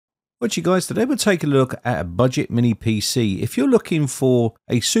Well, you guys, today we'll take a look at a budget mini PC. If you're looking for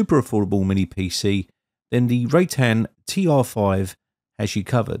a super affordable mini PC, then the Reatan TR5 has you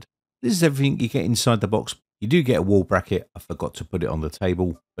covered. This is everything you get inside the box. You do get a wall bracket. I forgot to put it on the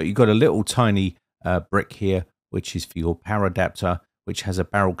table, but you've got a little tiny brick here, which is for your power adapter, which has a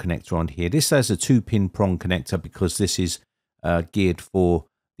barrel connector on here. This has a 2-pin prong connector because this is geared for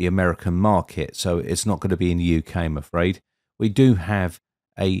the American market, so it's not going to be in the UK, I'm afraid. We do have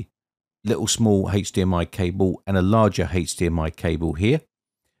a little small HDMI cable and a larger HDMI cable here.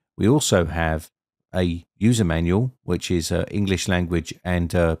 We also have a user manual, which is English language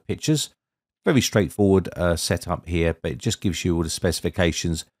and pictures. Very straightforward setup here, but it just gives you all the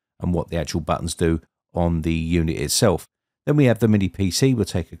specifications and what the actual buttons do on the unit itself. Then we have the mini PC. We'll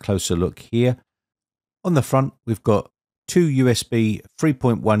take a closer look here. On the front, we've got two USB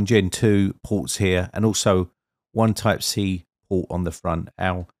 3.1 Gen 2 ports here, and also one Type-C port on the front.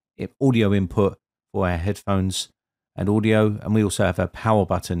 Our audio input for our headphones and audio, and we also have a power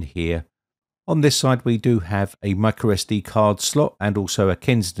button here. On this side we do have a micro SD card slot and also a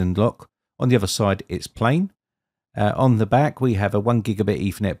Kensington lock. On the other side it's plain. On the back we have a 1 gigabit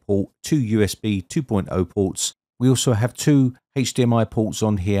Ethernet port, two USB 2.0 ports. We also have two HDMI ports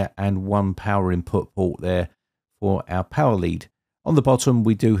on here and one power input port there for our power lead. On the bottom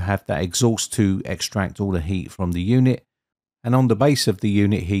we do have that exhaust to extract all the heat from the unit. And on the base of the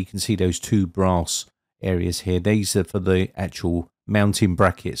unit here, you can see those two brass areas here. These are for the actual mounting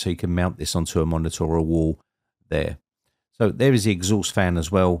bracket, so you can mount this onto a monitor or a wall there. So there is the exhaust fan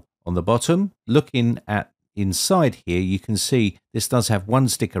as well on the bottom. Looking at inside here, you can see this does have one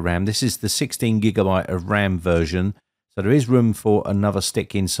stick of RAM. This is the 16 gigabyte of RAM version. So there is room for another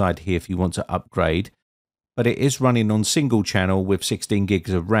stick inside here if you want to upgrade. But it is running on single channel with 16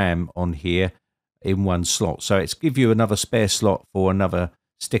 gigs of RAM on here in one slot, so it's give you another spare slot for another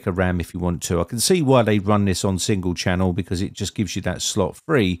stick of RAM if you want to. I can see why they run this on single channel, because it just gives you that slot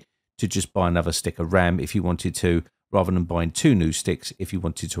free to just buy another stick of RAM if you wanted to, rather than buying two new sticks if you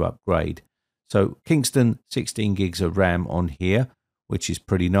wanted to upgrade. So Kingston 16 gigs of RAM on here, which is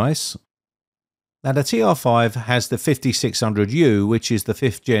pretty nice. Now the TR5 has the 5600U, which is the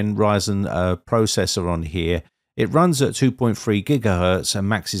 5th gen Ryzen processor on here. It runs at 2.3 gigahertz and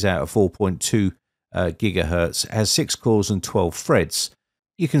maxes out at 4.2 gigahertz, has 6 cores and 12 threads.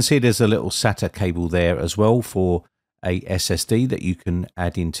 You can see there's a little SATA cable there as well for a SSD that you can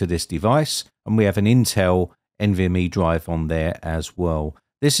add into this device, and we have an Intel NVMe drive on there as well.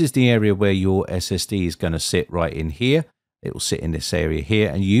 This is the area where your SSD is going to sit, right in here. It will sit in this area here,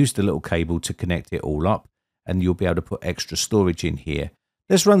 and you use the little cable to connect it all up, and you'll be able to put extra storage in here.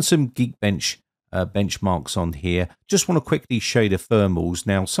 Let's run some Geekbench benchmarks on here. Just want to quickly show you the thermals.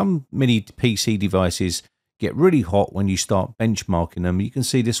 Now some mini PC devices get really hot when you start benchmarking them. You can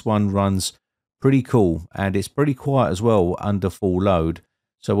see this one runs pretty cool, and it's pretty quiet as well under full load.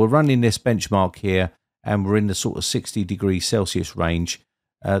 So we're running this benchmark here, and we're in the sort of 60 degrees Celsius range.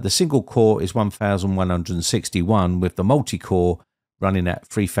 The single core is 1161 with the multi-core running at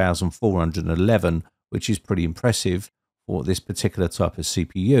 3411, which is pretty impressive for this particular type of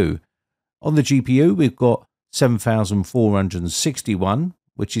CPU. On the GPU, we've got 7461,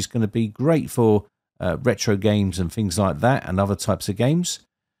 which is going to be great for retro games and things like that, and other types of games.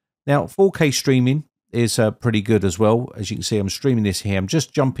 Now, 4K streaming is pretty good as well. As you can see, I'm streaming this here. I'm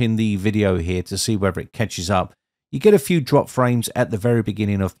just jumping the video here to see whether it catches up. You get a few drop frames at the very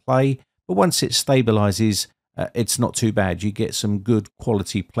beginning of play, but once it stabilizes, it's not too bad. You get some good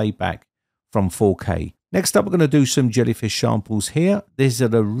quality playback from 4K. Next up, we're going to do some jellyfish samples here. These are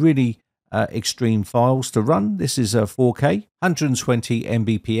the really extreme files to run. This is a 4K, 120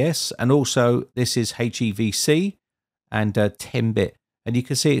 Mbps, and also this is HEVC and 10-bit. And you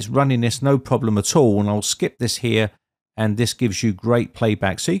can see it's running this no problem at all. And I'll skip this here, and this gives you great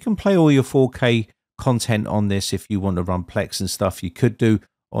playback. So you can play all your 4K content on this if you want to run Plex and stuff. You could do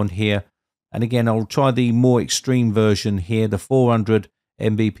on here. And again, I'll try the more extreme version here, the 400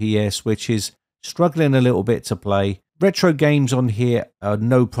 Mbps, which is struggling a little bit to play. Retro games on here are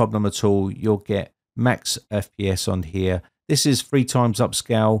no problem at all. You'll get max FPS on here. This is 3 times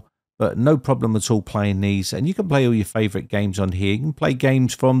upscale, but no problem at all playing these. And you can play all your favorite games on here. You can play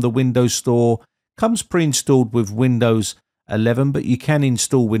games from the Windows Store. Comes pre-installed with Windows 11, but you can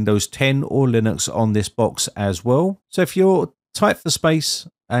install Windows 10 or Linux on this box as well. So if you're tight for space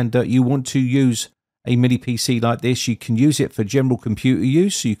and you want to use a mini PC like this, you can use it for general computer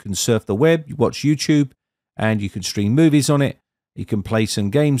use. So you can surf the web, you watch YouTube, and you can stream movies on it. You can play some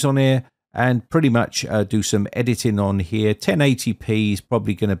games on here and pretty much do some editing on here. 1080p is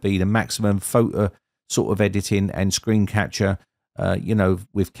probably going to be the maximum photo sort of editing and screen capture you know,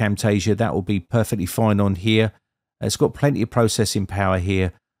 with Camtasia, that will be perfectly fine on here. It's got plenty of processing power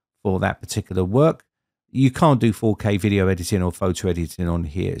here for that particular work. You can't do 4K video editing or photo editing on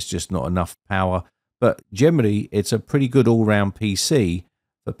here. It's just not enough power. But generally, it's a pretty good all-round PC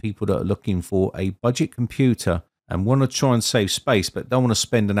for people that are looking for a budget computer and want to try and save space, but don't want to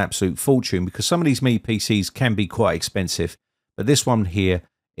spend an absolute fortune, because some of these mini PCs can be quite expensive. But this one here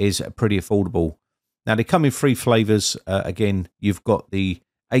is pretty affordable. Now, they come in 3 flavors. Again, you've got the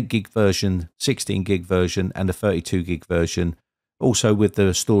 8 gig version, 16 gig version, and the 32 gig version. Also, with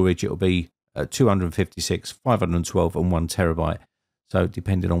the storage, it'll be 256, 512, and 1 terabyte. So,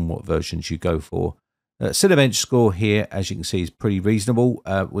 depending on what versions you go for. Cinebench score here, as you can see, is pretty reasonable.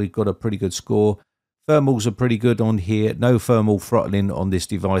 We've got a pretty good score. Thermals are pretty good on here. No thermal throttling on this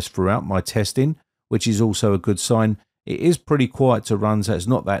device throughout my testing, which is also a good sign. It is pretty quiet to run, so it's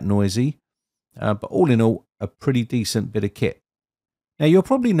not that noisy. But all in all, a pretty decent bit of kit. Now, you'll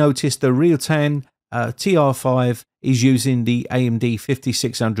probably notice the Reatan TR5 is using the AMD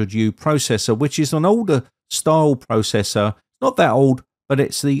 5600U processor, which is an older style processor. Not that old, but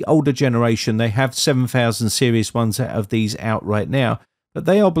it's the older generation. They have 7000 series ones out of these out right now, but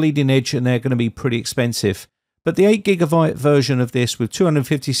they are bleeding edge and they're going to be pretty expensive. But the 8 gigabyte version of this with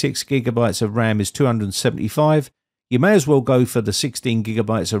 256 gigabytes of RAM is $275. You may as well go for the 16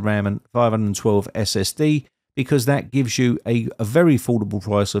 gigabytes of RAM and 512 SSD, because that gives you a very affordable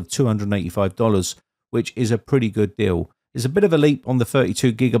price of $285, which is a pretty good deal. There's a bit of a leap on the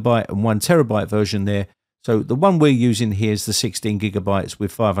 32 gigabyte and 1 terabyte version there. So the one we're using here is the 16 gigabytes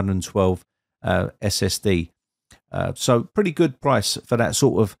with 512 SSD. So pretty good price for that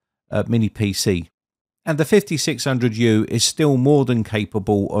sort of mini PC. And the 5600U is still more than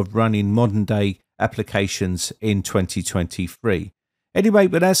capable of running modern day applications in 2023. Anyway,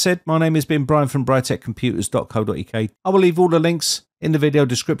 with that said, my name has been Brian from briteccomputers.co.uk. I will leave all the links in the video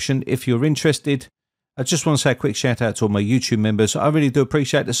description if you're interested. I just want to say a quick shout out to all my YouTube members. I really do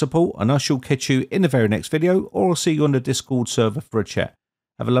appreciate the support, and I shall catch you in the very next video, or I'll see you on the Discord server for a chat.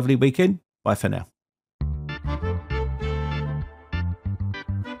 Have a lovely weekend. Bye for now.